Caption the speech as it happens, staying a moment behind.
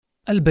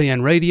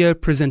Al-Bayan Radio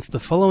presents the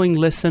following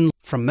lesson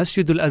from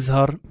Masjid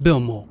Al-Azhar,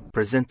 Bilmo.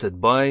 Presented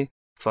by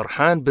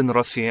Farhan bin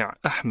Rafee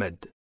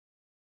Ahmed.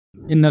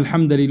 إن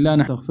الحمد لله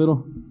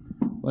نستغفره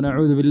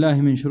ونعوذ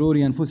بالله من شرور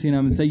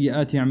أنفسنا من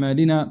سيئات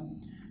أعمالنا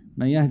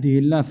من يهده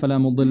الله فلا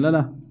مضل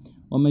له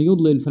ومن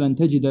يضلل فلن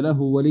تجد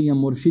له وليا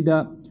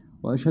مرشدا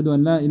وأشهد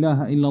أن لا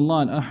إله إلا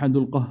الله الأحد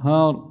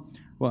القهار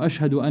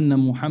وأشهد أن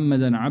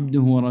محمدا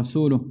عبده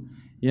ورسوله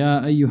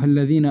يا أيها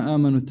الذين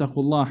آمنوا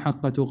اتقوا الله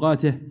حق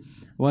تقاته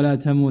ولا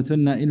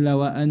تموتن إلا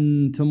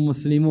وأنتم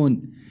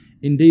مسلمون.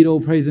 Indeed, all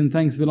praise and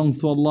thanks belongs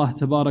to Allah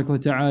Tabarak wa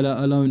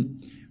Ta'ala alone.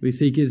 We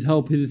seek His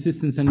help, His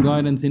assistance and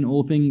guidance in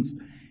all things.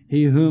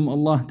 He whom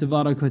Allah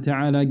Tabarak wa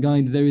Ta'ala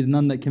guides, there is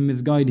none that can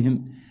misguide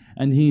him.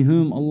 And he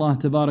whom Allah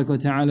Tabarak wa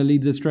Ta'ala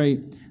leads astray,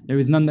 there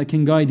is none that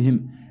can guide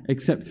him,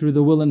 except through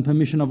the will and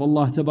permission of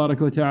Allah Tabarak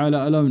wa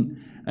Ta'ala alone.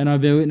 And I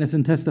bear witness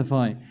and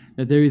testify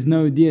that there is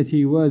no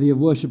deity worthy of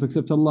worship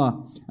except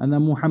Allah, and that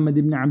Muhammad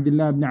ibn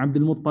Abdullah ibn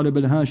Abdul Muttalib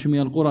al-Hashimi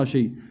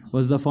al-Qurashi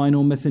was the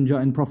final messenger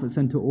and prophet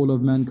sent to all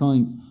of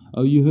mankind.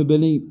 O you who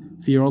believe,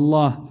 fear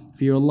Allah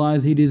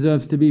as He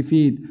deserves to be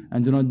feared,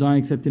 and do not die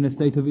except in a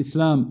state of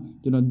Islam.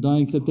 Do not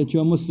die except that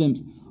you are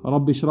Muslims.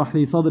 رب اشرح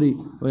لي صدري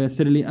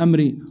ويسر لي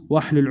أمري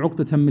واحلل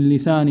عقدة من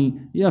لساني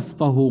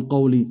يفقه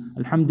قولي.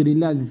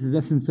 Alhamdulillah, this is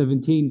lesson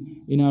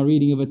 17 in our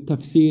reading of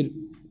Tafseer.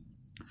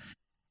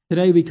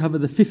 Today we cover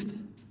the 5th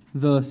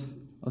verse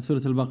of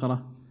Surat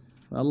Al-Baqarah,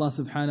 where Allah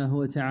subhanahu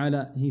wa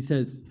ta'ala, He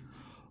says,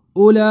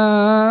 أولئك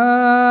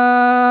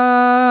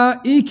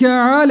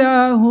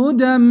على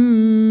هدى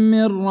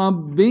من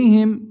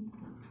ربهم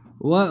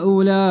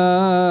وأولئك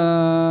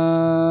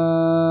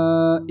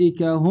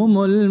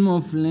هم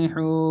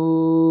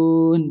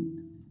المفلحون.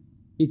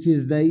 It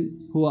is they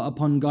who are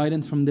upon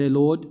guidance from their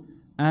Lord,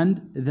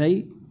 and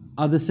they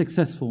are the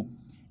successful.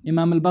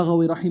 Imam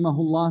Al-Baghawi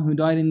rahimahullah, who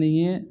died in the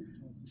year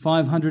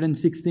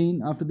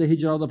 516 after the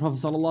hijrah of the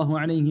Prophet sallallahu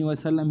alaihi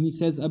wasallam, he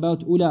says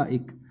about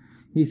ulaik,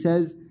 he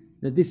says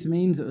that this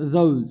means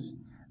those,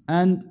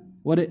 and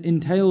what it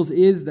entails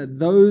is that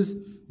those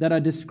that are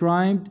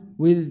described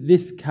with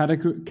this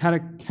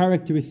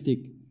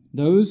characteristic,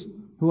 those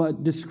who are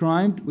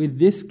described with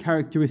this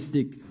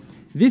characteristic.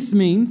 This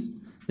means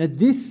that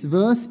this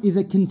verse is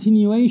a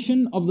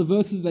continuation of the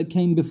verses that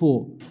came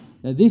before.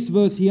 That this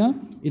verse here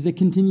is a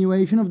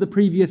continuation of the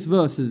previous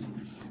verses.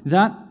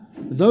 That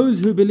those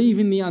who believe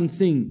in the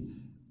unseen,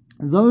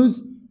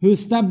 those who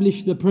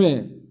establish the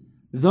prayer,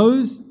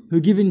 those who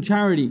give in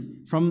charity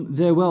from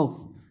their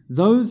wealth,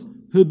 those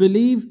who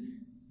believe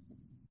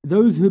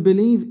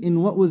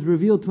in what was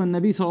revealed to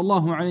an-Nabi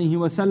sallallahu alayhi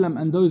wasallam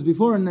and those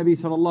before an-Nabi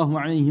sallallahu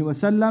alayhi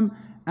wasallam,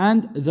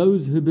 and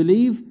those who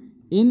believe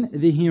in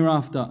the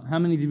hereafter. How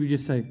many did we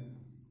just say?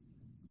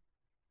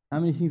 How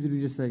many things did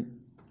we just say?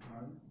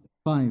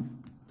 Five.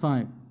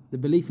 The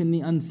belief in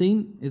the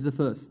unseen is the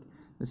first.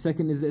 The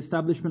second is the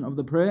establishment of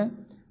the prayer.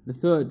 The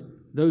third,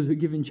 those who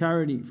give in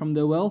charity from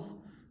their wealth.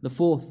 The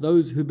fourth,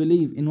 those who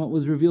believe in what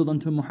was revealed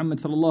unto Muhammad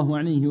sallallahu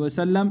alaihi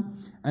wasallam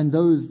and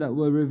those that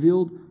were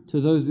revealed to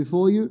those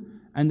before you.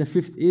 And the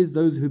fifth is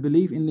those who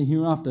believe in the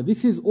hereafter.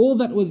 This is all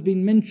that was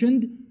being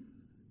mentioned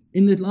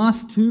in the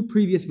last two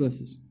previous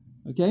verses.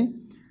 Okay?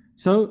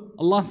 So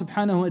Allah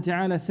subhanahu wa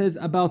ta'ala says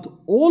about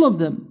all of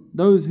them,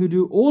 those who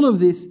do all of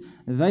this,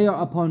 they are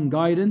upon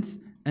guidance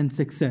and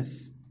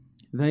success.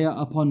 They are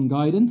upon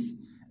guidance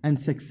and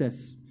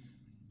success.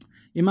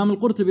 Imam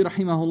Al-Qurtubi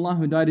rahimahullah,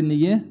 who died in the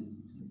year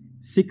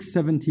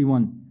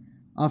 671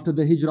 after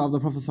the hijrah of the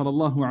Prophet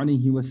sallallahu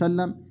alaihi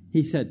wasallam,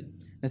 he said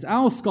that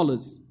our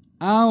scholars,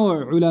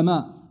 our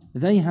ulama,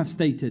 they have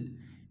stated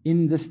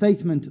in the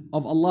statement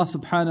of Allah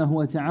subhanahu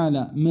wa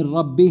ta'ala, min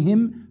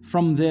rabbihim,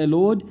 from their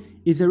Lord,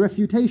 is a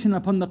refutation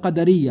upon the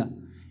qadariyah,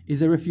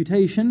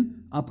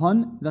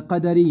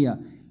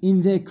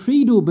 in their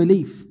creedal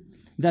belief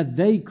that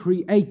they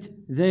create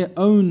their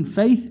own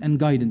faith and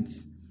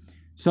guidance.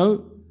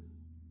 So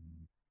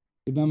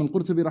Imam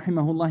Al-Qurtubi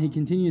rahimahullah, he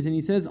continues and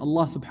he says,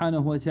 Allah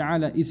subhanahu wa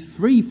ta'ala is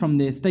free from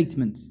their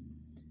statements.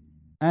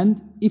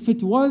 And if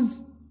it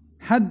was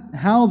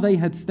how they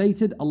had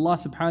stated, Allah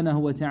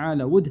subhanahu wa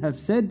ta'ala would have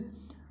said,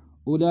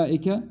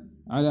 أُولَٰئِكَ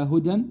عَلَى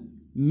هُدًى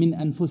مِنْ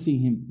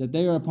أَنفُسِهِمْ, that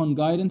they are upon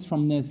guidance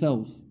from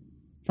themselves,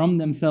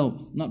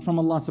 not from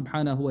Allah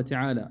subhanahu wa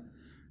ta'ala.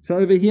 So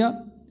over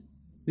here,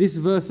 this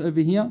verse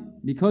over here,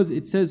 because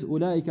it says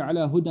أُولَٰئِكَ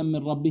عَلَى هُدًى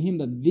مِنْ رَبِّهِمْ,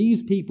 that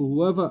these people,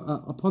 whoever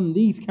are upon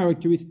these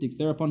characteristics,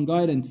 they're upon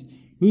guidance.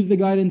 Who's the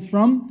guidance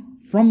from?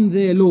 From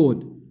their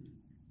Lord.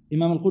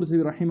 Imam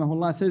Al-Qurtubi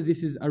rahimahullah says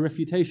this is a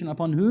refutation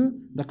upon who?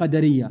 The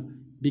Qadariyah.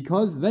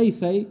 Because they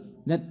say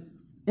that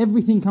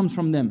everything comes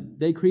from them.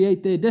 They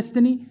create their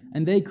destiny,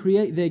 and they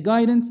create their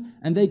guidance,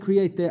 and they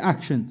create their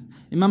actions.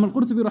 Imam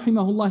Al-Qurtubi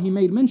rahimahullah, he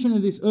made mention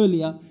of this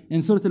earlier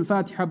in Surah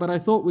Al-Fatiha, but I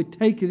thought we'd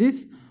take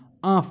this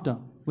after,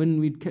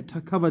 when we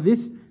cover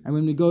this and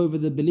when we go over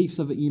the beliefs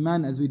of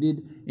Iman as we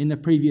did in the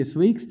previous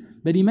weeks.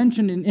 But he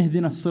mentioned in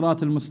Ihdina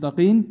Surat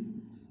al-Mustaqim,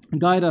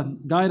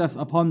 guide us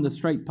upon the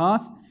straight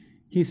path.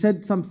 He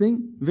said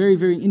something very,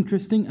 very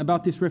interesting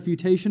about this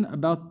refutation,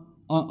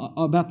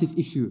 about this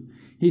issue.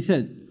 He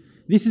said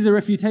this is a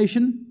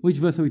refutation. Which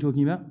verse are we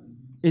talking about?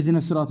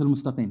 Ihdina Surat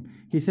al-Mustaqim.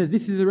 He says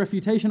this is a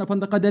refutation upon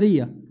the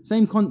Qadariyah.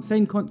 Same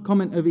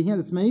comment over here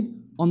that's made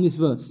on this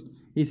verse.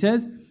 He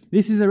says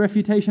this is a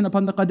refutation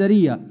upon the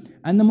Qadariyah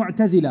and the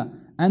Mu'tazila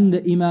and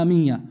the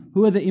Imamiyah.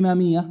 Who are the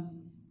Imamiyah?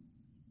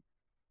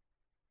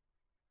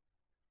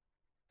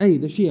 The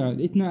Shia,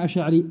 Ithna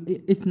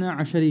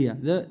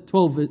Ashariyah, the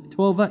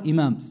 12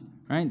 Imams,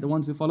 right? The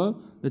ones who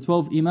follow the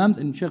 12 Imams.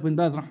 And Shaykh bin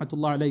Baz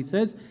rahmatullah alayhi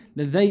says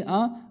that they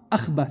are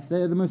akhbath,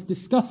 they are the most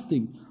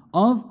disgusting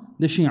of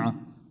the Shia,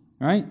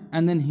 right?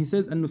 And then he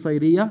says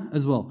An-Nusayriyah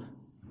as well.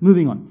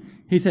 Moving on,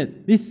 he says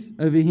this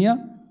over here,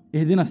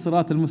 Ihdina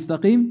Surat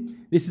al-Mustaqim.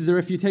 This is a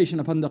refutation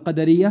upon the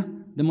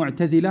Qadariyah, the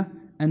Mu'tazila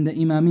and the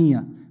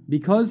Imamiyah,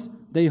 because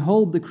they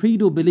hold the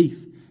creedal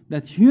belief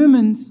that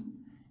humans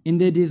in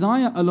their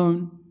desire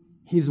alone,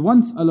 his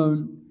wants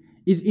alone,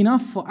 is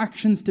enough for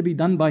actions to be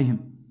done by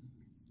him.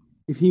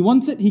 If he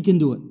wants it, he can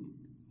do it,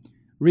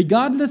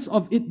 regardless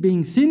of it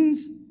being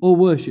sins or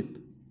worship.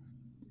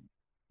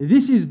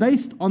 This is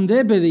based on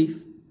their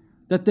belief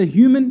that the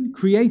human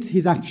creates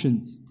his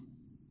actions.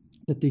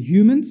 That the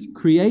humans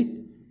create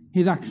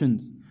his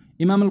actions.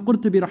 Imam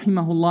al-Qurtubi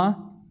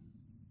rahimahullah,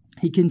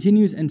 he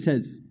continues and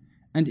says,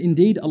 and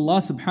indeed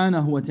Allah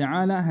subhanahu wa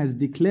ta'ala has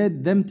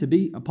declared them to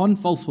be upon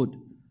falsehood.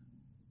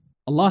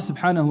 Allah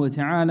subhanahu wa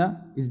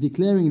ta'ala is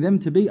declaring them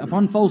to be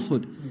upon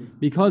falsehood,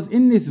 because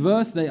in this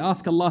verse they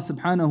ask Allah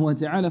subhanahu wa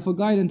ta'ala for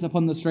guidance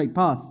upon the straight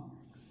path.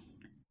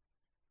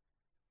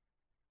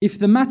 If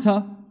the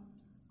matter,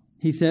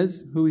 he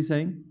says, who is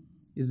saying?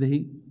 Is the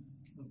he?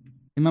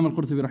 Imam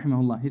al-Qurtubi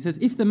rahimahullah. He says,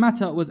 if the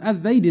matter was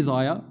as they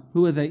desire,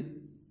 who are they?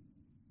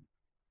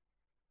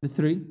 The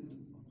three,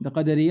 the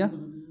Qadariyah,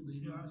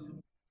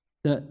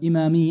 the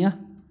Imamiyah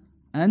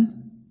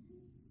and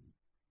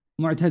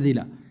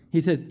Mu'tazila. He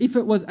says, if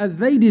it was as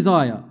they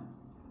desire,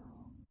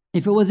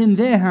 if it was in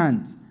their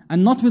hands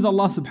and not with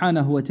Allah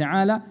subhanahu wa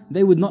ta'ala,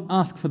 they would not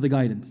ask for the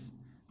guidance.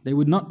 They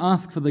would not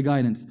ask for the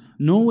guidance,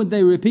 nor would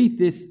they repeat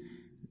this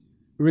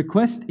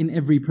request in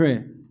every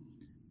prayer,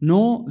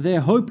 nor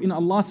their hope in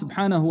Allah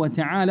subhanahu wa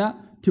ta'ala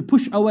to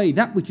push away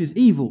that which is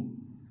evil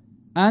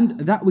and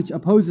that which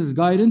opposes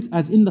guidance,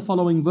 as in the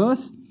following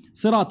verse,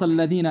 صِرَاطَ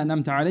الَّذِينَ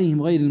أَنْعَمْتَ عَلَيْهِمْ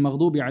غَيْرِ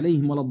الْمَغْضُوبِ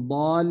عَلَيْهِمْ وَلَا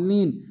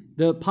الضَّالِّينَ.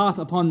 The path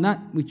upon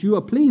that which you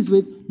are pleased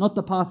with, not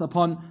the path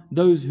upon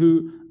those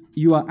who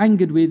you are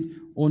angered with,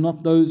 or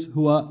not those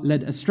who are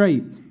led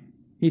astray.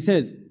 He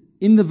says,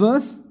 in the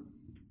verse,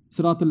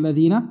 صِرَاطَ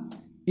الَّذِينَ,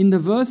 in the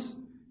verse,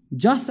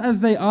 just as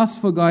they ask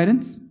for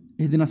guidance,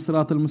 اهدنا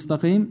الصراط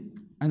المستقيم,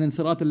 and then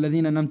صراط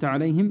الذين أنعمت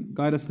عليهم,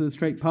 guide us to the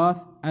straight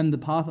path, and the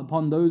path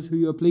upon those who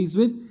you are pleased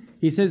with.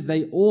 He says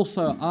they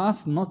also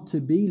ask not to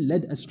be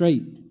led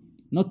astray,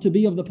 not to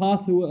be of the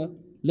path who are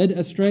led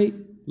astray.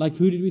 Like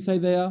who did we say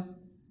they are?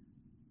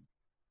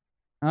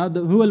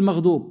 Who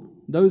al-maghdub,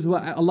 those who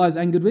Allah is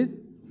angered with,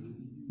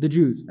 the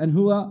Jews, and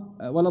who are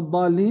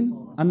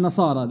wal-dallin,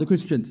 an-nasara, the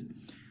Christians.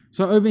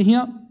 So over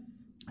here,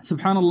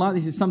 subhanallah,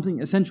 this is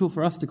something essential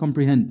for us to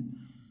comprehend.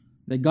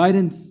 The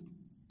guidance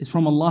is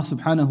from Allah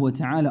subhanahu wa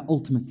ta'ala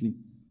ultimately.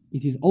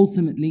 It is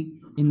ultimately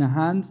in the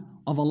hands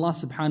of Allah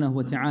subhanahu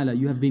wa ta'ala.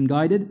 You have been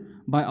guided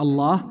by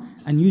Allah,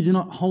 and you do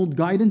not hold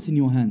guidance in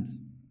your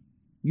hands.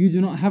 You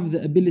do not have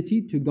the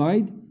ability to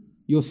guide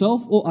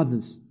yourself or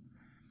others.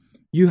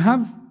 You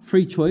have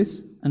free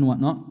choice and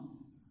whatnot,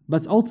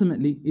 but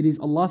ultimately it is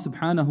Allah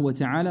subhanahu wa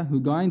ta'ala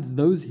who guides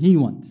those He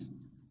wants.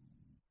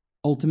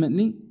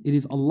 Ultimately, it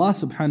is Allah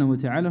subhanahu wa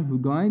ta'ala who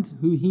guides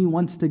who He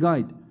wants to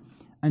guide.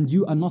 And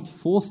you are not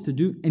forced to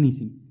do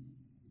anything.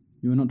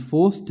 You are not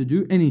forced to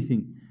do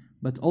anything.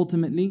 But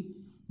ultimately,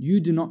 you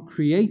do not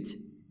create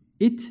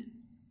it,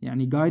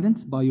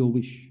 guidance, by your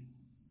wish.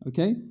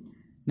 Okay?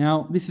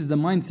 Now, this is the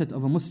mindset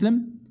of a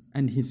Muslim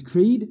and his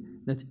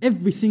creed, that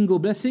every single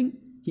blessing,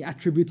 he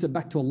attributes it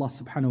back to Allah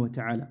subhanahu wa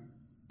ta'ala.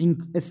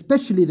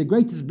 Especially the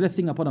greatest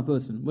blessing upon a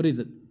person. What is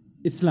it?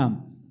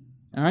 Islam.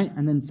 Alright?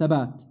 And then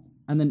thabat.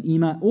 And then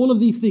iman. All of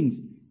these things,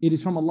 it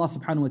is from Allah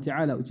subhanahu wa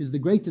ta'ala, which is the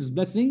greatest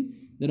blessing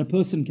that a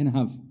person can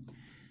have.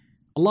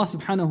 Allah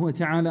subhanahu wa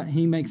ta'ala,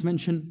 He makes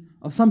mention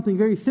of something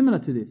very similar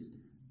to this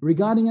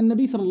regarding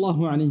An-Nabi sallallahu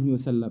alayhi wa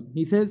sallam.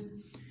 He says,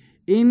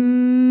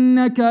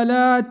 إِنَّكَ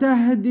لَا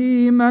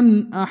تَهْدِي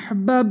مَنْ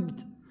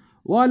أَحْبَبْتَ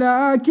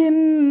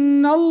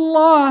وَلَكِنَّ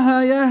اللَّهَ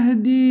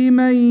يَهْدِي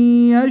مَنْ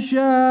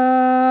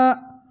يَشَاءُ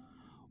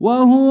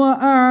وَهُوَ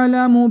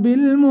أَعْلَمُ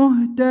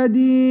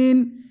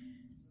بِالْمُهْتَدِينَ.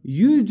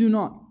 You do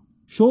not,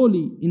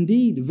 surely,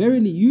 indeed,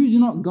 verily, you do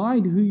not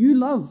guide who you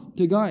love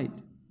to guide.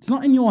 It's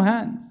not in your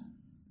hands.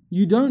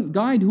 You don't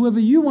guide whoever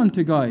you want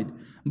to guide.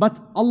 But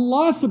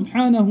Allah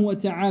subhanahu wa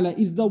ta'ala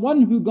is the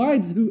one who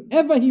guides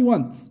whoever He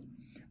wants.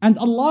 And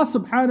Allah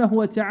subhanahu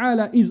wa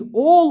ta'ala is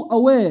all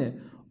aware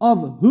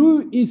of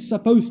who is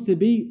supposed to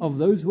be of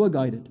those who are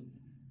guided.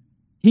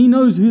 He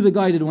knows who the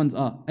guided ones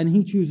are, and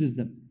He chooses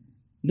them.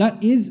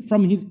 That is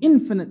from His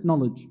infinite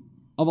knowledge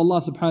of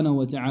Allah subhanahu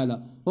wa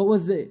ta'ala. What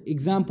was the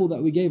example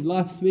that we gave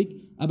last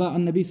week about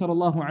An-Nabi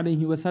sallallahu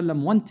alayhi wa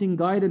sallam wanting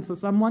guidance for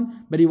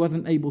someone, but he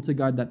wasn't able to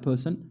guide that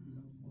person?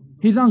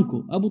 his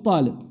uncle, Abu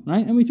Talib,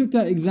 right? And we took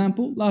that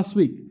example last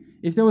week.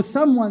 If there was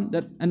someone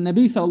that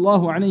An-Nabi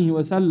sallallahu alayhi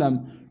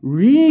wasallam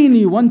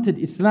really wanted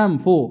Islam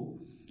for,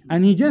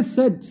 and he just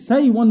said,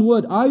 say one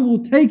word, I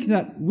will take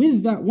that,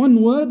 with that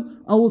one word,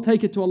 I will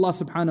take it to Allah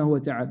subhanahu wa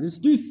ta'ala.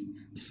 Just do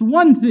just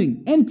one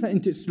thing, enter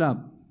into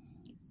Islam.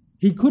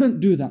 He couldn't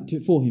do that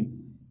for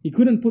him. He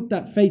couldn't put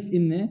that faith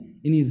in there,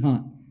 in his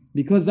heart.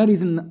 Because that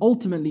is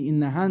ultimately in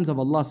the hands of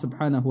Allah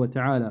subhanahu wa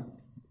ta'ala.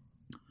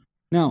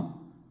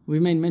 Now, we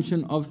made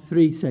mention of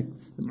three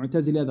sects, the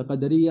Mu'tazila, the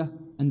Qadariyah,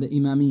 and the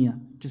Imamiyah.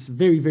 Just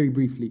very, very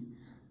briefly.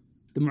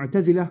 The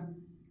Mu'tazila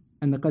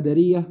and the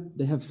Qadariyah,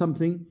 they have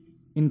something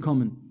in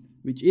common,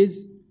 which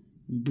is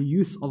the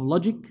use of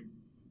logic,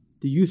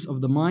 the use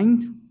of the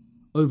mind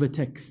over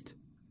text.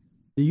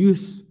 The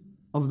use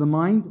of the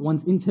mind,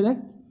 one's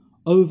intellect,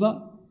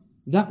 over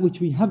that which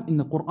we have in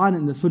the Quran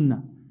and the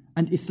Sunnah.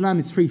 And Islam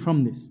is free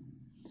from this.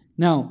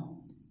 Now,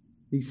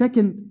 the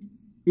second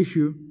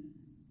issue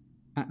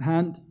at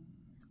hand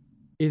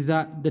is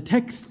that the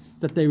texts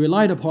that they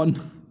relied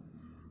upon,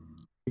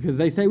 because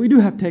they say we do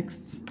have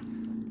texts,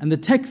 and the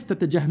text that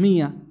the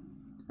Jahmiyyah,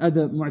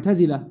 the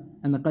Mu'tazila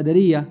and the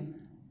Qadariyah,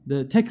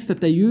 the text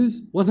that they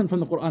use wasn't from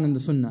the Quran and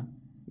the Sunnah.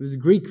 It was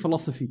Greek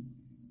philosophy.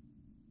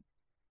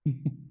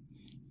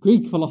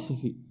 Greek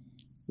philosophy,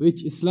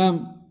 which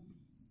Islam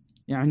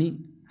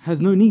has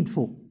no need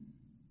for.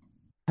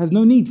 Has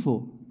no need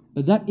for.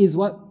 But that is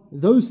what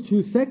those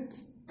two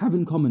sects have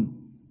in common.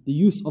 The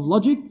use of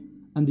logic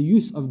and the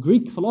use of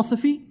Greek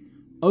philosophy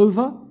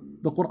over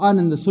the Quran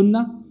and the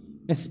Sunnah,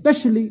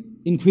 especially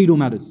in creedal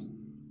matters.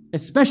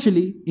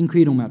 Especially in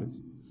creedal matters.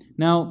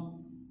 Now,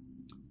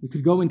 we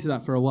could go into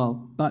that for a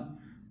while, but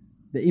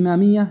the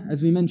Imamiyah,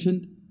 as we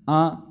mentioned,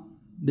 are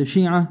the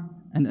Shia,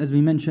 and as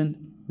we mentioned,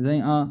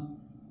 they are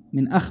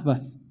min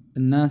akhbath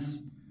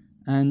al-nas,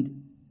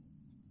 and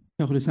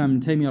Shaykh al-Islam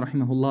ibn Taymiyyah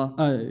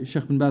rahimahullah,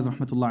 Shaykh bin Baz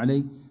rahmatullah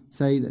alayh,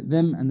 say that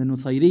them and the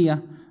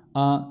Nusayriyah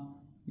are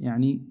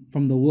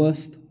from the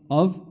worst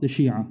of the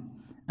Shia.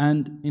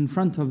 And in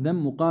front of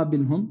them,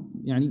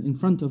 muqabilhum, in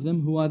front of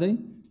them, who are they?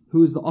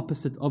 Who is the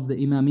opposite of the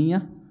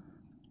Imamiyah?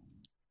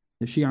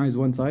 The Shia is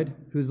one side.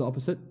 Who is the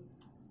opposite?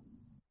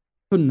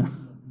 Sunnah.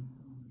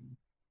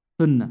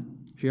 Sunnah.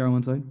 Shia on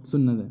one side,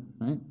 Sunnah there,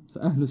 right? So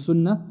Ahlul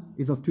Sunnah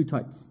is of two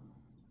types.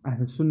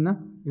 Ahlul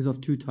Sunnah is of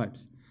two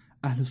types.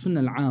 Ahlul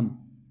Sunnah al-Am,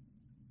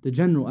 the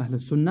general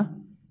Ahlul Sunnah,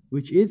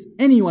 which is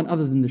anyone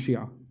other than the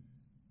Shia.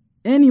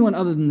 Anyone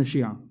other than the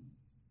Shia.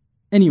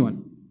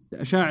 Anyone. The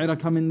Asha'ira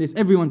come in this,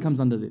 everyone comes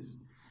under this.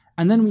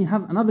 And then we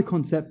have another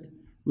concept,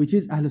 which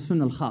is Ahlul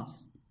Sunnah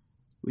al-Khas,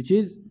 which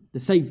is the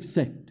saved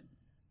sect,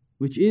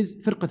 which is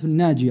Firqatul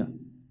Najiyah,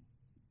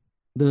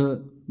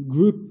 the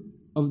group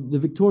of the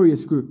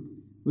victorious group,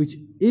 which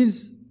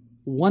is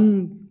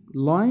one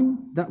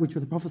line, that which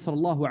the Prophet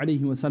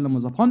ﷺ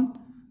was upon,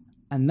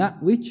 and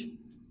that which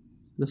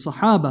the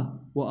Sahaba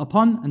were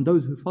upon, and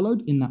those who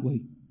followed in that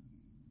way.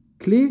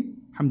 Clear?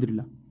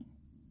 Alhamdulillah.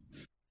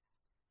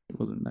 It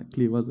wasn't that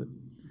clear, was it?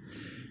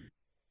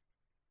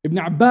 Ibn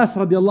Abbas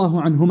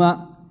radiallahu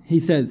anhuma, he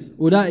says,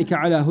 أُولَٰئِكَ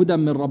عَلَى هُدًى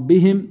مِّن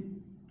رَبِّهِمْ,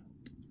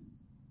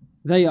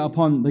 they are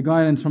upon the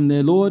guidance from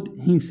their Lord.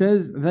 He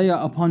says, they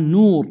are upon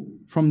nur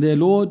from their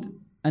Lord,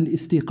 and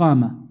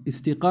istiqama.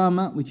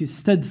 Istiqama, which is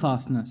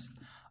steadfastness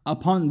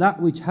upon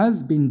that which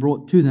has been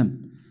brought to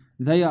them.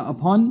 They are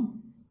upon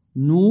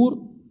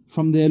nur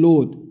from their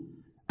Lord,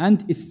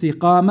 and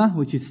istiqama,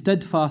 which is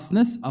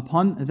steadfastness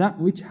upon that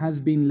which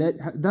has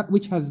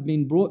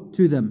been brought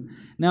to them.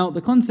 Now,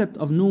 the concept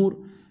of nur,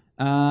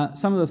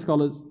 some of the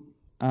scholars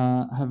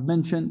have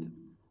mentioned,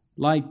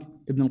 like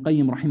Ibn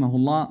al-Qayyim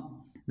rahimahullah,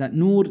 that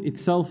nur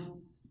itself,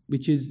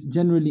 which is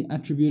generally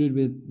attributed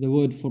with the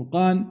word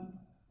furqan,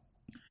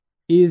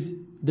 is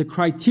the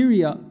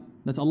criteria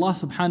that Allah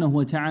subhanahu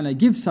wa ta'ala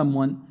gives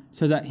someone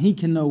so that he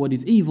can know what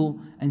is evil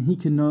and he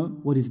can know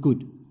what is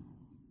good.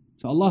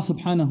 So Allah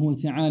subhanahu wa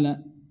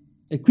ta'ala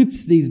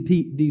equips these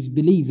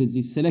believers,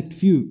 these select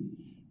few,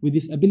 with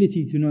this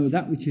ability to know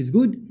that which is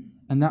good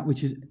and that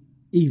which is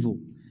evil.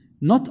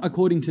 Not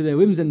according to their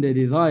whims and their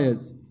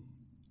desires.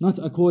 Not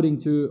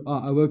according to,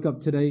 I woke up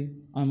today,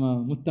 I'm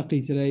a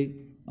muttaqi today,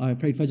 I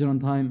prayed Fajr on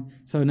time,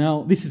 so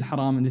now this is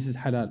haram and this is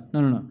halal.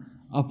 No.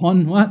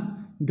 Upon what?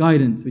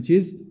 Guidance, which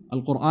is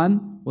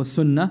Al-Quran wa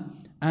Sunnah,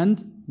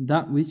 and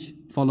that which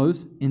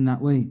follows in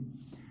that way.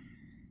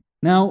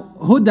 Now,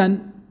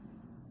 Hudan,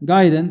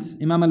 guidance,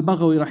 Imam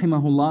Al-Baghawi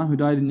rahimahullah, who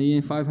died in the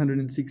year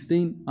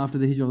 516 after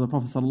the Hijrah of the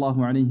Prophet sallallahu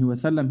alaihi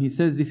wasallam, he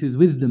says this is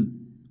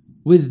wisdom,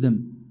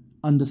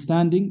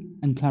 understanding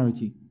and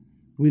clarity.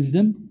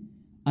 Wisdom,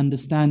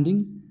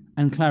 understanding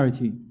and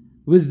clarity.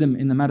 Wisdom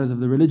in the matters of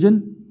the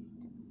religion,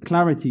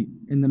 clarity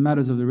in the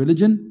matters of the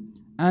religion,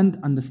 and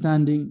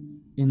understanding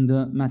in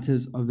the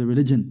matters of the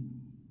religion.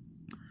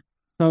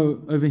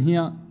 So over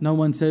here, no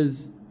one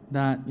says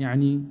that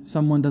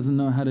someone doesn't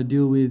know how to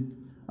deal with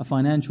a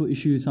financial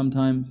issue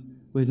sometimes,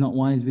 where he's not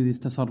wise with his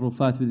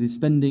tasarrufat, with his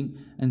spending,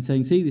 and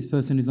saying, see, this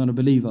person is not a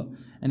believer.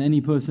 And any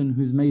person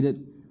who's made it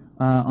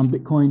on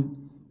Bitcoin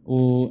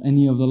or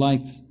any of the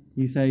likes,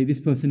 you say, this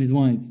person is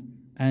wise.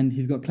 and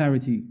he's got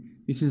clarity.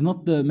 This is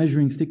not the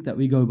measuring stick that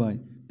we go by.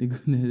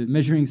 The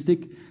measuring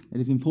stick that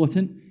is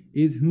important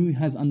is who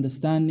has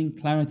understanding,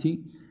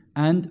 clarity,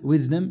 and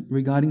wisdom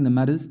regarding the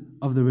matters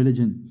of the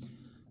religion.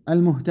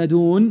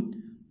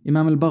 Al-Muhtadun,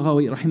 Imam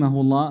Al-Baghawi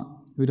rahimahullah,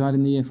 who died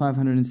in the year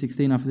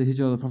 516 after the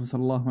hijrah of the Prophet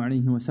sallallahu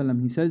alaihi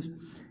wasallam, he says,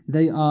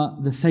 they are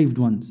the saved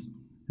ones.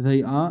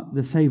 They are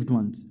the saved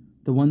ones,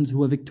 the ones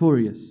who are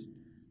victorious.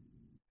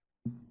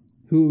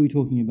 Who are we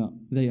talking about?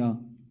 They are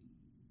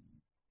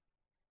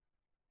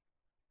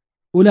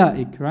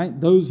Ulaik, right?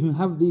 Those who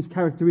have these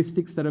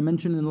characteristics that are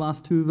mentioned in the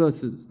last two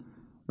verses,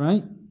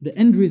 right? The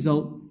end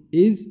result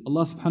is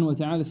Allah subhanahu wa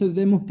ta'ala says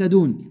they're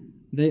muhtadun.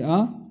 They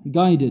are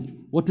guided.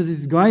 What does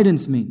this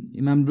guidance mean?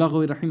 Imam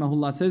Al-Baghawi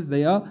rahimahullah says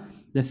they are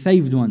the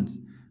saved ones,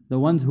 the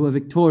ones who are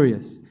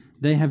victorious.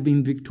 They have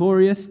been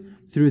victorious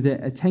through their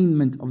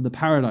attainment of the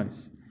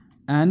paradise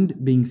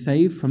and being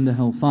saved from the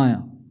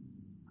hellfire.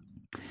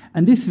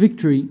 And this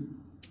victory,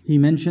 he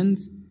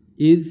mentions,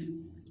 is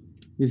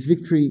this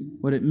victory,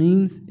 what it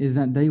means is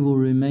that they will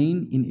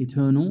remain in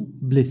eternal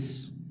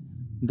bliss.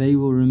 They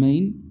will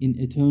remain in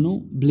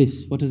eternal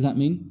bliss. What does that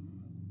mean?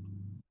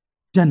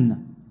 Jannah.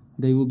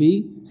 They will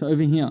be, so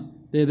over here,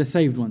 they're the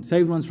saved ones.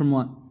 Saved ones from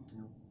what?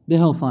 The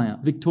hellfire.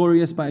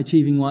 Victorious by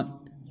achieving what?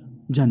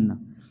 Jannah.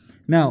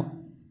 Now,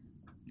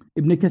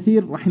 Ibn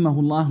Kathir,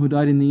 rahimahullah, who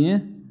died in the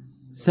year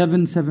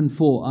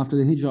 774 after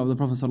the hijrah of the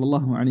Prophet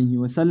sallallahu alaihi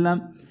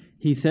wasallam,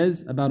 he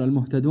says about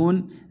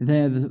Al-Muhtadun,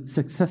 they are the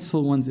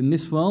successful ones in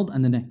this world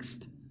and the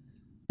next.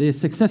 They are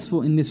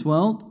successful in this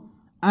world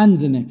and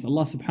the next.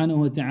 Allah subhanahu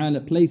wa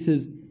ta'ala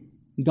places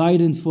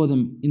guidance for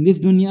them in this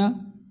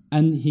dunya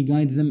and He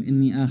guides them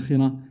in the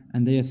akhirah,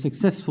 and they are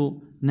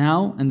successful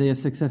now and they are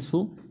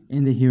successful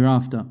in the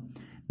hereafter.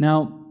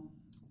 Now,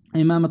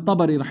 Imam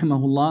Al-Tabari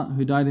rahimahullah,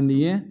 who died in the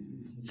year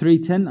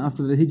 310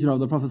 after the hijrah of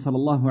the Prophet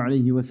sallallahu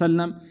alaihi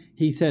wasallam,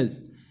 he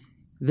says,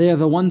 they are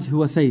the ones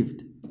who are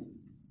saved.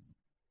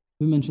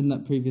 Who mentioned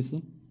that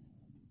previously?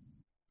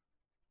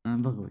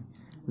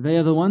 They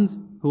are the ones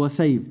who are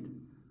saved,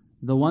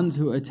 the ones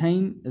who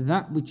attain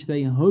that which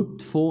they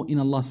hoped for in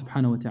Allah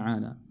subhanahu wa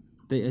ta'ala.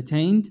 They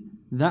attained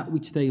that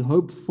which they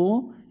hoped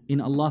for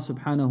in Allah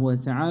subhanahu wa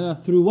ta'ala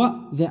through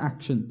what? Their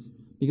actions.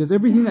 Because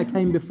everything that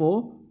came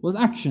before was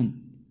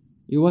action.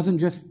 It wasn't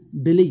just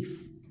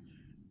belief,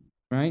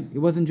 right? It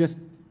wasn't just,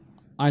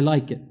 I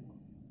like it.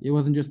 It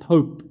wasn't just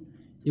hope.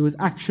 It was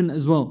action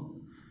as well.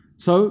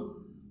 So,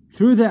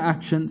 through their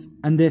actions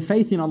and their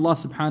faith in Allah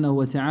subhanahu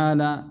wa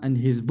ta'ala and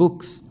His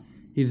books,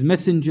 His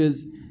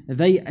messengers,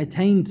 they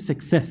attained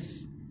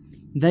success.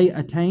 They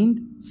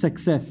attained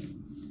success.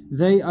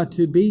 They are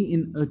to be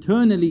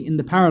eternally in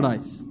the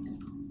paradise.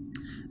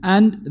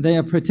 And they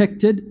are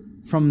protected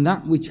from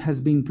that which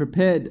has been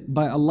prepared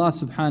by Allah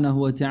subhanahu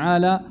wa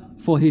ta'ala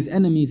for His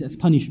enemies as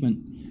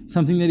punishment.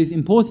 Something that is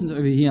important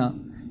over here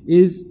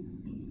is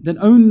that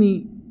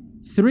only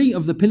 3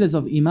 of the pillars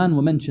of Iman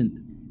were mentioned.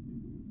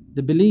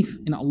 The belief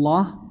in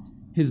Allah,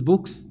 His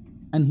books,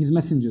 and His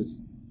messengers.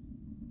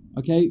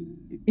 Okay,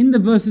 in the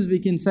verses we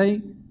can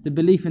say the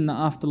belief in the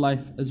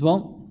afterlife as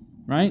well,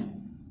 right?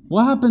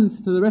 What happens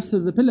to the rest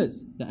of the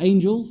pillars? The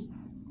angels,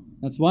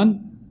 that's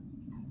one.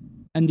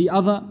 And the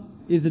other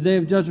is the Day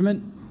of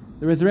Judgment,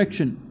 the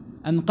resurrection.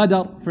 And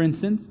Qadar, for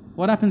instance,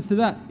 what happens to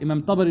that?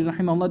 Imam Tabari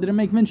rahimahullah didn't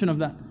make mention of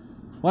that.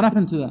 What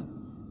happened to that?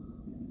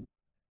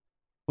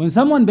 When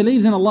someone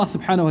believes in Allah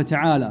subhanahu wa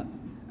ta'ala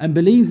and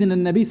believes in the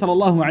Nabi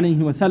sallallahu alayhi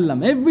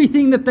wasallam,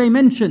 everything that they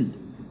mentioned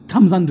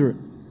comes under it.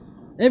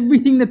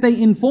 Everything that they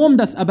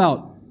informed us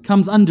about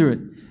comes under it.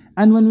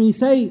 And when we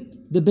say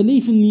the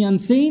belief in the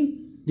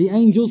unseen, the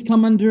angels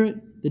come under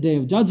it, the Day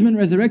of Judgment,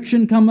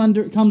 resurrection comes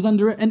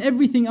under it, and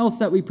everything else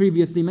that we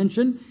previously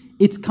mentioned,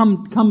 it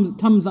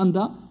comes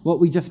under what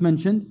we just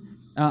mentioned,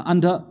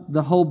 under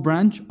the whole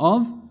branch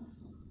of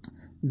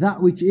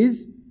that which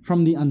is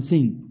from the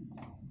unseen.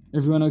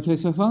 Everyone okay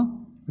so far?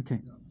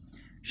 Okay.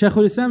 Shaykh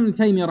al-Islam ibn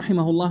Taymiyyah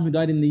rahimahullah, who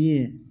died in the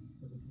year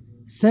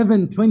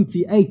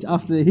 728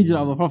 after the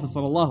hijrah of the Prophet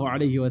sallallahu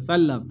alaihi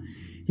wasallam,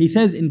 he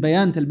says in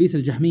Bayan Talbis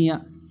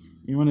al-Jahmiyyah,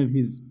 in one of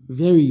his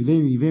very,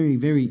 very, very,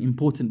 very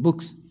important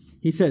books,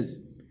 he says,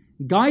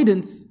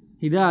 guidance,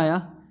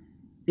 hidayah,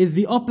 is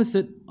the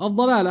opposite of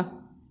dalalah,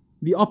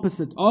 the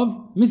opposite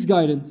of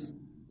misguidance.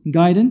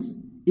 Guidance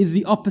is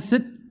the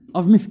opposite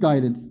of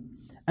misguidance.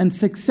 And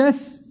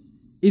success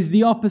is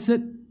the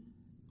opposite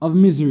of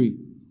misery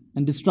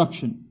and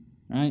destruction.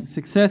 Right?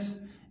 Success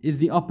is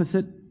the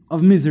opposite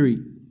of misery.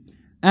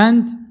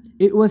 And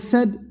it was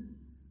said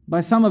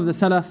by some of the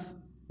Salaf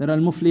that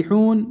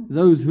al-muflihun,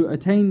 those who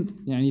attained,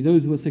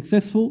 those who were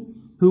successful,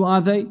 who are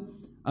they?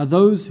 Are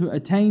those who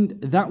attained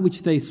that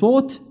which they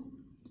sought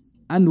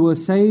and were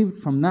saved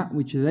from that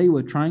which they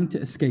were trying to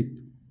escape.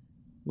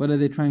 What are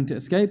they trying to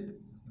escape?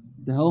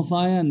 The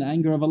hellfire and the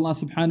anger of Allah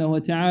subhanahu wa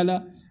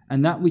ta'ala.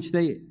 And that which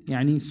they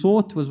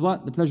sought was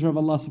what? The pleasure of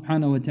Allah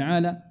subhanahu wa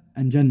ta'ala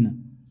and Jannah.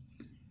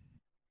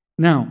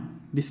 Now,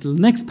 this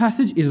next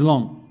passage is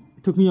long.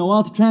 It took me a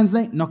while to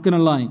translate, not going to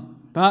lie.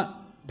 But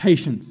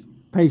patience.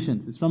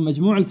 It's from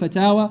Majmu'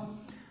 al-Fatawa,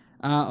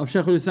 of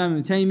Shaykh al-Islam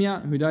ibn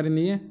Taymiyyah, who died in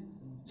the year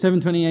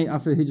 728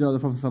 after the Hijrah of the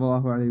Prophet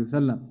sallallahu alaihi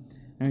wasallam.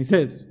 And he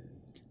says,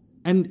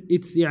 and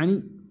it's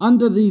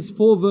under these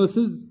 4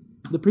 verses,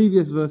 the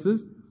previous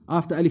verses,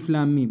 after Alif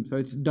Lam Mim. So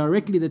it's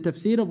directly the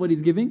tafsir of what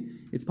he's giving.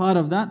 It's part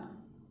of that,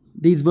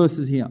 these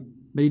verses here.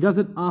 But he does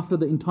it after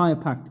the entire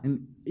pact.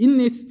 And in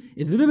this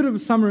is a little bit of a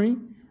summary,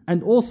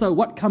 and also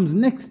what comes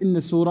next in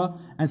the surah,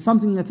 and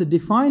something that's a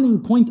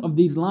defining point of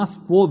these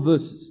last 4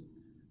 verses.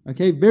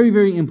 Okay, very,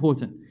 very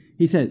important.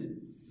 He says,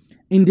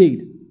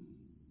 indeed,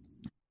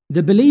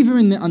 the believer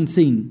in the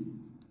unseen,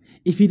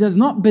 if he does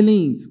not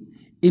believe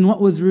in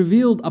what was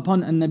revealed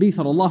upon an-Nabi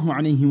sallallahu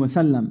alayhi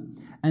wasallam,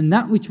 and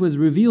that which was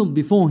revealed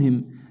before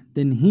him,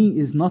 then he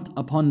is not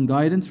upon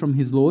guidance from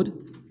his Lord,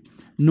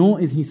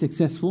 nor is he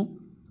successful,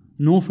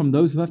 nor from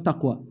those who have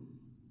taqwa.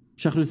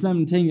 Shaykh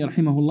al-Islam ibn Taymiyyah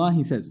rahimahullah,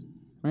 he says,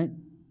 right?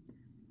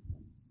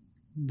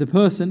 The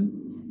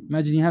person,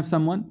 imagine you have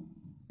someone,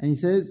 and he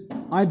says,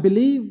 I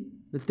believe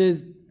that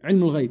there's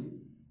ilm al-ghayb.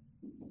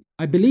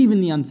 I believe in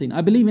the unseen.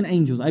 I believe in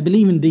angels. I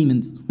believe in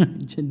demons.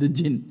 The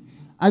jinn.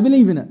 I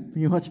believe in it.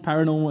 You watch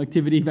Paranormal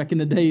Activity back in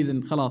the days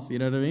and khalas, you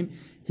know what I mean?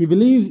 He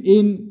believes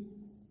in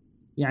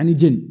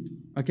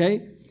jinn.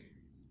 Okay?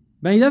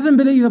 But he doesn't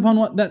believe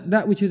upon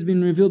that which has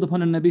been revealed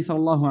upon Nabi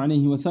sallallahu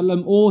alayhi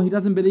wasallam, or he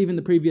doesn't believe in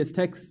the previous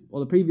texts or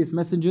the previous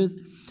messengers.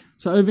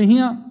 So over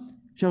here,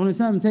 Shaykh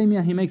al-Islam ibn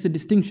Taymiyyah, he makes a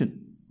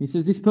distinction. He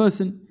says this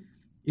person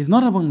is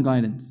not upon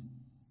guidance.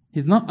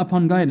 He's not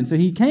upon guidance. So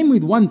he came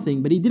with one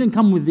thing, but he didn't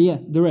come with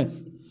the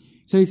rest.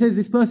 So he says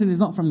this person is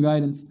not from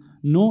guidance,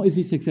 nor is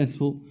he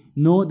successful,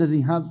 nor does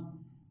he have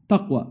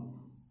taqwa.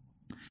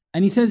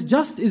 And he says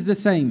just is the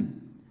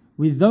same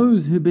with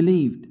those who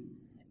believed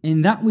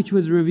in that which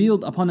was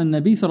revealed upon a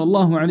Nabi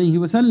sallallahu alayhi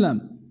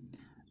wasallam,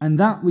 and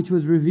that which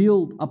was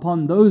revealed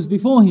upon those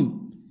before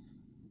him.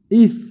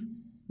 If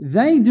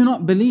they do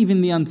not believe in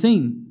the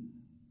unseen,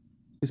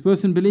 this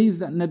person believes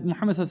that Nabi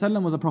Muhammad sallallahu alayhi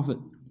wasallam was a prophet.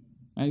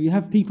 You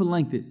have people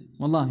like this.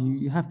 Wallahi,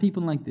 you have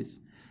people like this.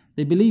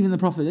 They believe in the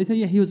prophet. They say,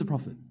 yeah, he was a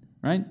prophet,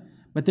 right?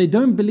 But they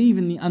don't believe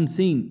in the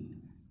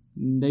unseen.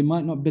 They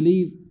might not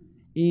believe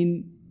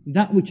in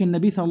that which a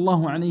Nabi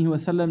sallallahu alayhi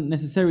wasallam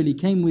necessarily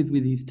came with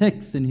his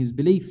texts and his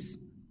beliefs.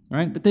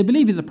 Right? But they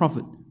believe he's a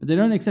prophet, but they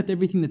don't accept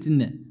everything that's in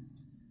there.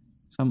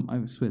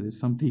 I swear there's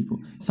some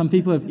people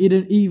have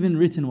even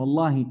written,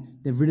 wallahi,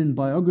 they've written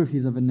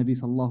biographies of a Nabi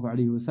sallallahu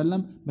alayhi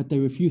wasallam, but they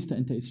refuse to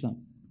enter Islam.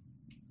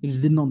 They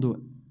just did not do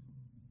it.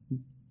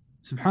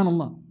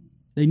 Subhanallah.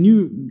 They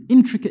knew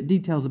intricate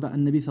details about a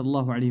Nabi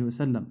sallallahu alayhi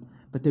wasallam,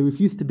 but they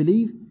refused to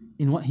believe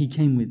in what he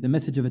came with, the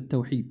message of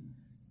at-Tawheed.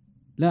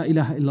 La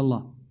ilaha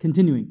illallah.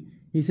 Continuing,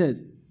 he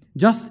says,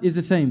 just is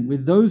the same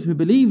with those who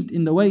believed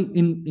in the way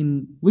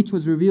in which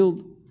was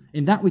revealed,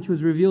 in that which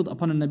was revealed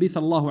upon a Nabi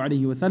sallallahu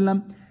alayhi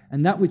wasallam,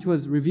 and that which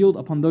was revealed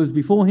upon those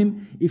before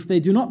him. If they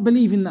do not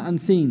believe in the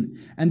unseen,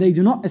 and they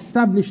do not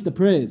establish the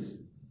prayers,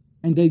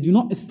 and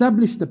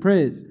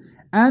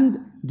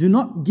do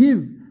not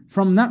give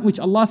from that which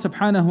Allah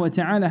subhanahu wa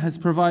ta'ala has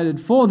provided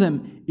for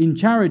them in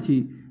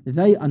charity,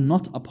 they are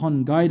not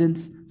upon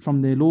guidance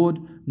from their Lord,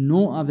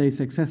 nor are they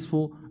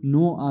successful,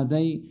 nor are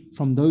they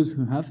from those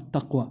who have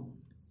taqwa.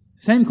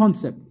 Same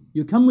concept.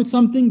 You come with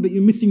something, but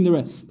you're missing the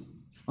rest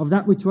of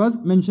that which was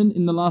mentioned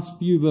in the last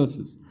few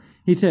verses.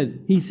 He says,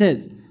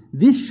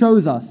 this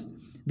shows us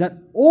that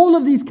all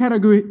of these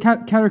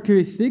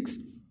characteristics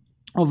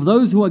of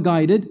those who are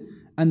guided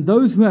and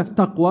those who have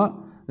taqwa,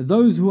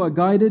 those who are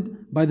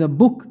guided by the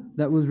book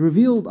that was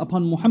revealed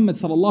upon Muhammad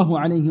sallallahu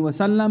alayhi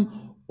wasallam,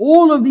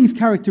 all of these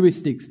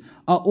characteristics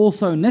are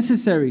also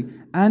necessary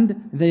and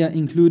they are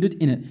included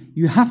in it.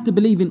 You have to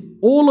believe in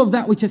all of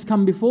that which has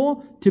come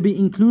before to be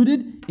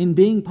included in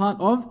being part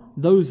of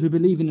those who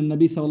believe in the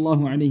Nabi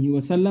sallallahu alayhi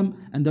wasallam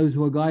and those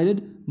who are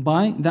guided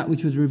by that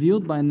which was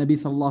revealed by Nabi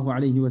sallallahu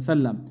alayhi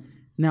wasallam.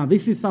 Now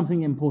this is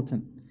something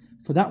important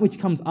for that which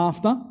comes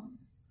after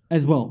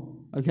as well.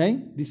 Okay,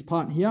 this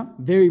part here,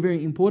 very,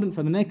 very important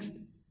for the next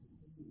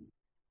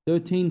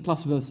 13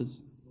 plus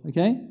verses.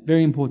 Okay,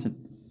 very important.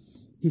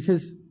 He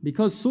says,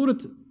 because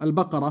Surat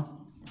Al-Baqarah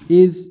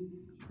is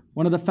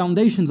one of the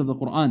foundations of the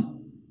Quran.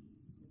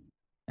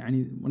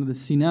 One of the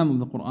sinam of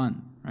the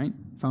Quran, right?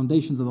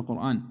 Foundations of the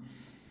Quran.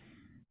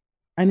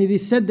 And it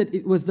is said that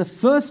it was the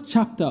first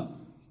chapter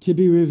to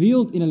be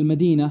revealed in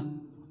Al-Madinah.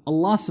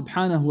 Allah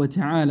subhanahu wa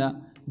ta'ala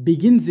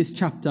begins this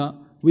chapter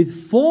with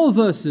 4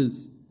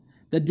 verses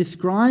that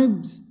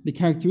describes the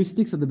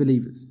characteristics of the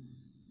believers.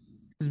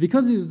 It's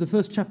because it was the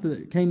first chapter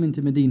that came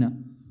into Medina.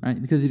 Right?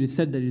 Because it is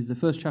said that it is the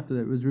first chapter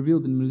that was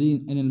revealed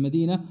in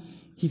Al-Madinah.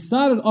 He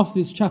started off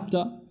this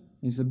chapter,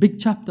 it's a big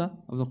chapter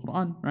of the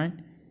Quran, right?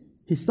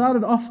 He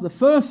started off the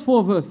first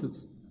 4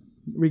 verses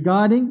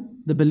regarding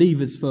the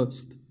believers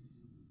first.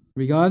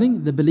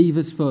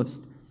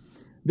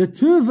 The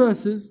 2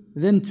 verses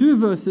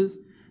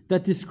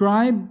that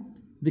describe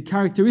the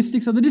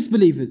characteristics of the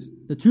disbelievers.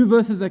 The 2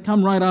 verses that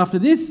come right after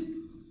this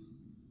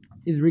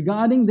is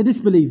regarding the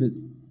disbelievers.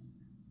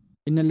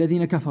 Inna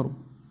alladhina kafaru.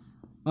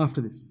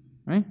 After this.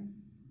 Right?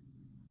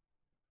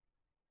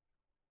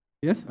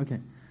 Yes?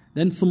 Okay.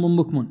 Then summun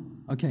bukmun.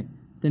 Okay.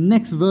 the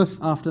next verse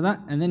after that,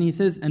 and then he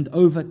says, and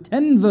over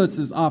 10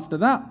 verses after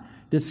that,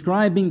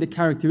 describing the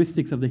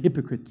characteristics of the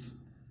hypocrites,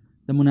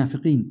 the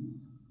munafiqeen.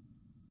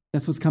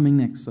 That's what's coming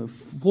next. So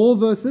 4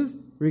 verses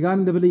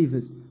regarding the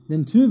believers,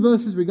 then 2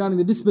 verses regarding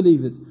the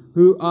disbelievers,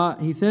 who are,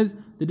 he says,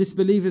 the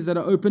disbelievers that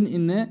are open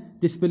in their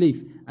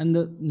disbelief. And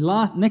the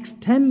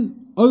next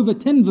 10, over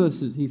 10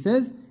 verses, he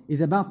says,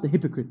 is about the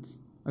hypocrites.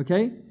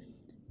 Okay?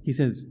 He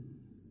says,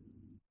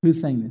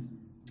 who's saying this?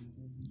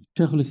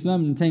 Shaykh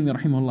al-Islam ibn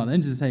Taymiyyah rahimahullah.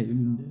 Don't just say,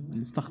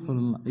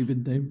 astaghfirullah,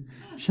 ibn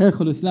Taymiyyah.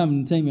 Shaykh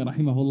al-Islam ibn Taymiyyah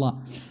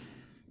rahimahullah.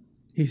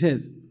 He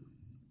says,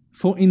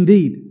 for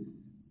indeed,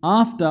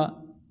 after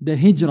the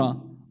hijrah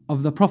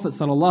of the Prophet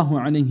sallallahu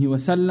alaihi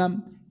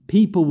wasallam,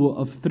 people were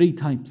of 3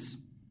 types.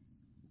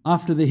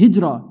 After the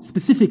hijrah,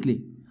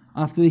 specifically,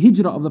 after the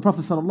hijrah of the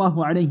Prophet sallallahu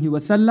alaihi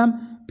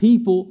wasallam,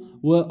 people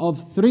were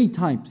of 3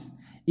 types: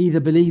 either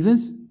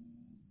believers,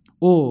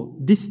 or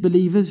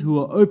disbelievers who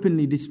are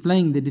openly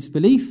displaying their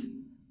disbelief,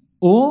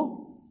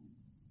 or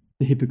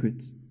the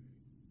hypocrites.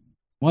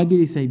 Why did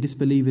he say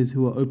disbelievers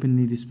who are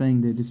openly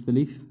displaying their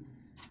disbelief?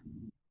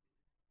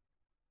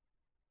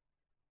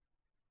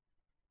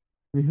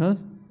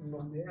 Because?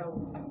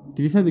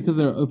 Did you say because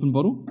they're an open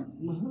bottle?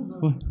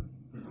 No.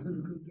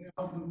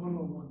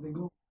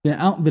 They're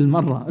out bil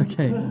marra.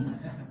 Okay.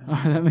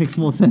 That makes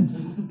more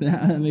sense.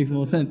 That makes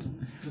more sense.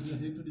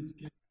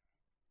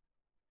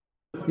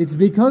 It's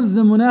because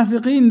the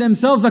munafiqeen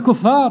themselves are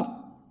kuffar.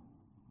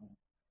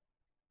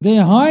 They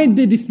hide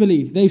their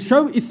disbelief. They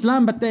show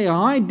Islam, but they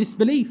hide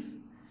disbelief.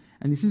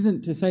 And this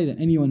isn't to say that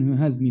anyone who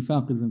has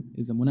nifaq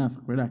is a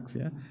munafiq. Relax,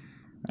 yeah?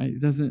 Right?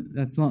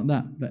 That's not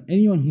that. But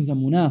anyone who's a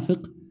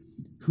munafiq,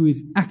 who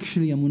is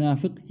actually a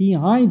munafiq, he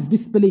hides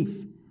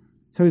disbelief.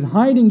 So he's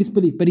hiding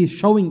disbelief, but he's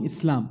showing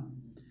Islam.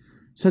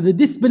 So the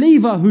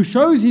disbeliever who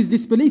shows his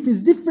disbelief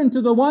is different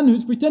to the one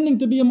who's pretending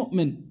to be a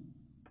mu'min.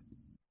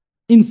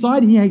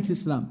 Inside he hates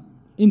Islam.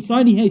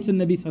 Inside he hates the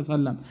Nabi sallallahu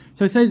alaihi wasallam.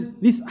 So he says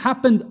this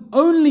happened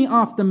only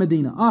after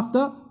Medina,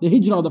 after the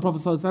hijrah of the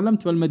Prophet sallallahu alaihi wasallam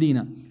to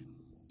Al-Madinah.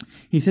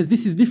 He says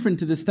this is different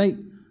to the state.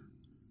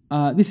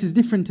 This is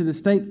different to the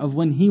state of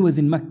when he was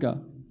in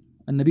Mecca.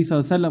 And Nabi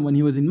sallallahu alaihi wasallam, when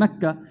he was in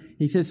Mecca,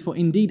 he says, for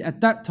indeed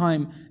at that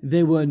time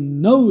there were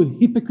no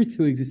hypocrites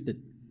who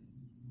existed.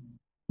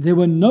 There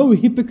were no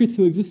hypocrites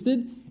who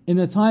existed in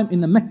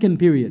the Meccan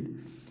period.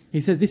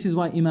 He says this is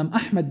why Imam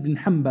Ahmad bin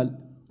Hanbal,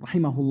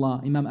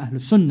 rahimahullah, Imam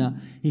Ahlul Sunnah,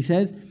 he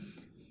says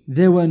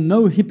there were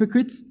no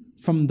hypocrites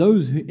from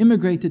those who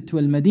immigrated to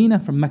Al-Madinah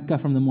from Mecca,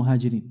 from the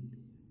Muhajirin.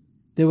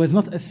 There was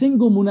not a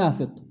single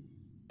munafiq.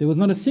 There was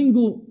not a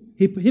single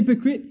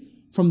hypocrite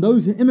from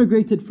those who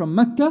immigrated from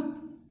Mecca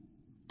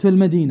to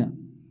Al-Madinah.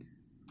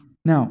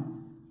 Now,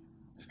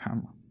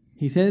 subhanAllah,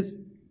 he says,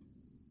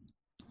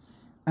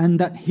 and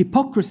that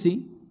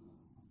hypocrisy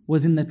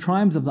was in the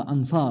tribes of the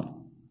Ansar,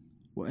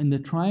 or in the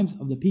tribes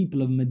of the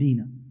people of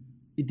Medina.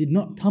 It did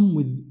not come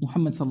with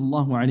Muhammad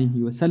sallallahu alaihi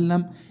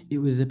wasallam. It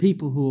was the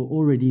people who were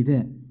already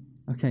there.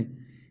 Okay.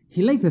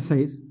 He later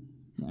says,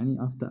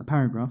 after a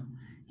paragraph,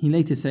 he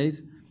later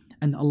says,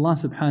 and Allah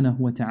subhanahu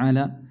wa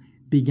ta'ala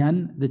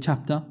began the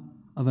chapter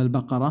of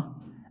Al-Baqarah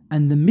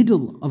and the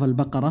middle of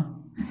Al-Baqarah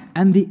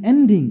and the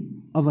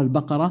ending of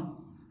Al-Baqarah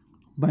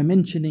by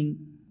mentioning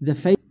the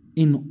faith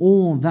in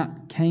all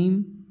that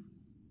came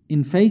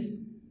in faith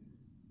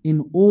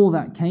in all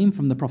that came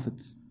from the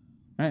prophets.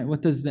 Right?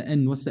 What's the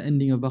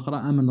ending of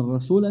Baqarah? Aman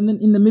al-Rasul. And then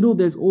in the middle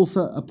there's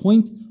also a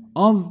point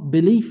of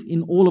belief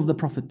in all of the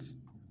prophets.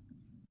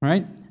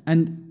 Right?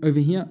 And over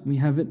here we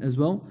have it as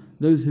well.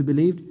 Those who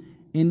believed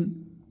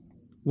in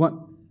what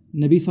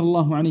Nabi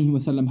sallallahu alayhi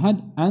wasallam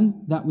had and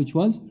that which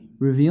was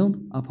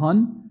revealed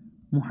upon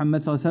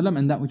Muhammad sallallahu alayhi wasallam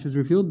and that which was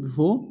revealed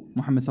before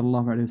Muhammad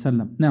sallallahu alayhi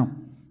wasallam. Now,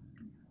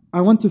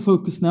 I want to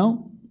focus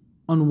now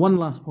on one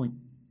last point.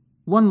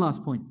 One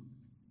last point.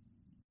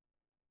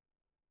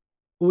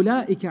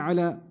 أولئك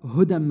على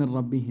هدى من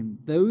ربهم.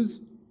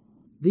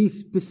 These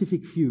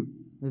specific few,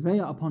 they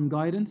are upon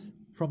guidance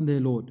from their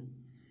Lord.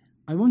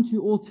 I want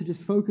you all to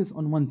just focus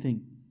on one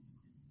thing.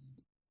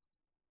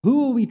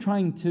 Who are we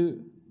trying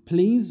to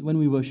please when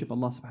we worship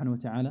Allah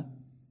subhanahu wa ta'ala?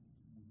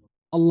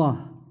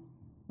 Allah.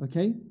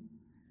 Okay?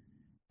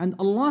 And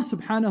Allah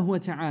subhanahu wa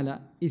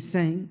ta'ala is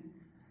saying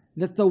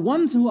that the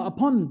ones who are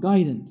upon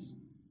guidance,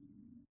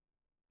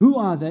 who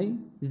are they?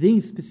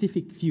 These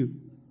specific few.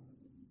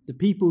 The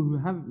people who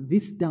have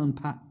this down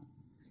pat.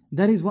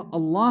 That is what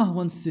Allah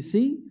wants to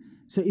see.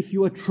 So if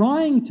you are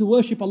trying to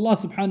worship Allah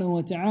subhanahu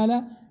wa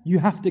ta'ala, you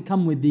have to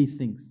come with these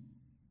things.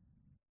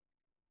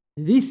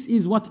 This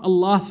is what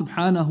Allah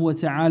subhanahu wa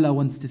ta'ala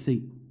wants to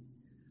see.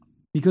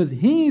 Because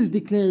He is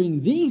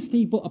declaring these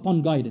people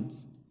upon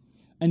guidance.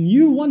 And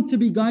you want to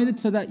be guided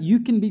so that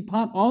you can be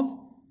part of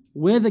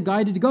where the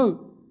guided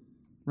go.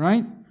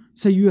 Right?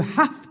 So you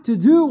have to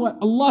do what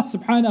Allah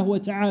subhanahu wa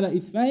ta'ala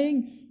is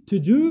saying to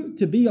do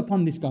to be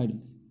upon this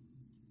guidance.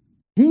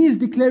 He is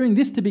declaring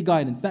this to be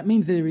guidance. That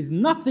means there is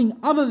nothing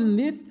other than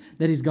this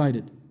that is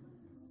guided.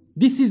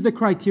 This is the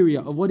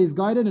criteria of what is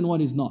guided and what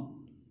is not.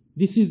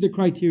 This is the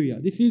criteria.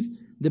 This is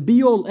the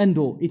be-all,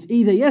 end-all. It's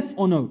either yes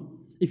or no.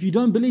 If you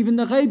don't believe in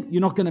the ghaib,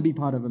 you're not going to be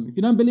part of them. If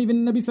you don't believe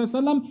in Nabi Sallallahu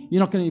Alaihi Wasallam, you're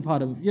not going to be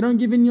part of them. If you don't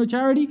give in your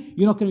charity,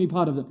 you're not going to be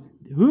part of them.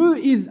 Who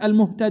is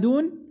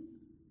al-muhtadun?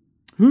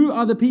 Who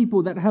are the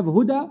people that have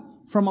huda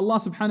from Allah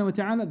subhanahu wa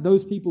ta'ala?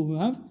 Those people who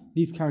have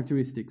these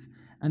characteristics.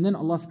 And then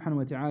Allah subhanahu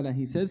wa ta'ala,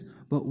 He says,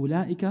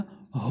 وَأُولَٰئِكَ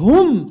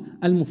هُمْ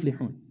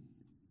الْمُفْلِحُونَ.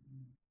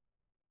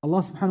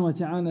 Allah subhanahu wa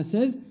ta'ala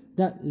says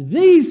that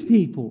these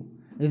people,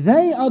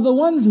 they are the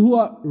ones who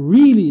are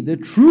really, the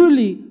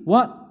truly,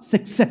 what?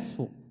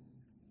 Successful.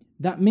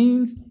 That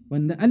means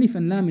when the alif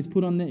and lam is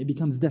put on there, it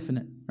becomes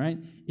definite, right?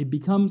 It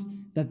becomes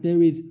that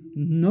there is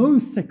no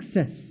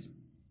success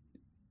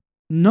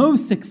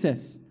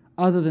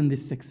other than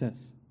this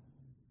success.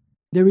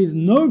 There is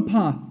no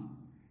path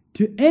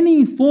to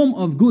any form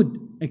of good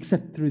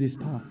except through this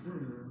path.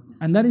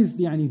 And that is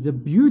the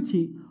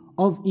beauty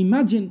of,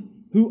 imagine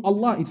who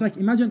Allah, it's like,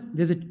 imagine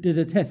there's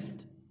a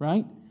test,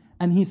 right?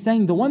 And He's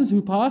saying the ones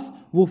who pass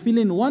will fill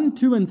in 1,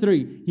 2 and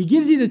 3. He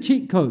gives you the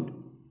cheat code.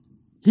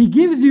 He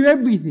gives you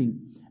everything.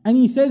 And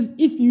He says,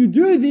 if you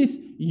do this,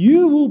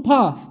 you will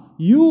pass.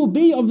 You will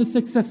be of the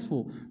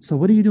successful. So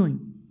what are you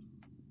doing?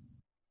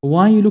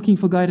 Why are you looking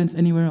for guidance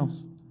anywhere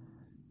else?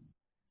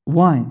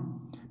 Why?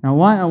 Now,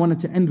 why I wanted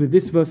to end with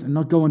this verse and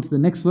not go on to the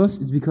next verse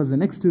is because the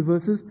next two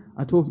verses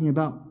are talking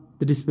about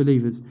the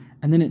disbelievers.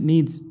 And then it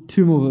needs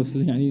two more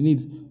verses. It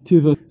needs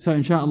two verses. So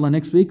inshallah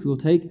next week we'll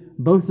take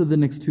both of the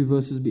next two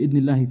verses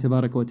bi'idhnillahi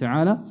tabaraka wa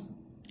ta'ala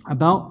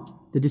about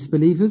the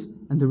disbelievers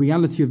and the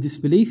reality of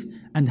disbelief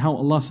and how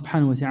Allah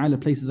subhanahu wa ta'ala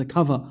places a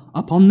cover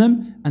upon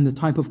them and the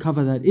type of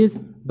cover that is.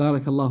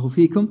 Barakallahu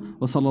feekum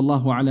wa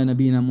sallallahu ala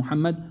nabiyyina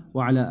Muhammad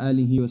wa ala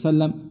alihi wa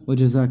sallam wa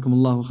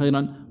jazakumullahu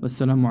khairan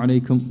wassalamu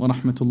alaykum wa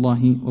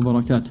rahmatullahi wa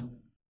barakatuh.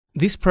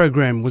 This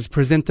program was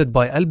presented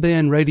by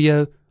Al-Bayan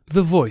Radio,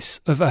 the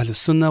voice of Ahlus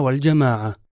Sunnah wal Jama'ah.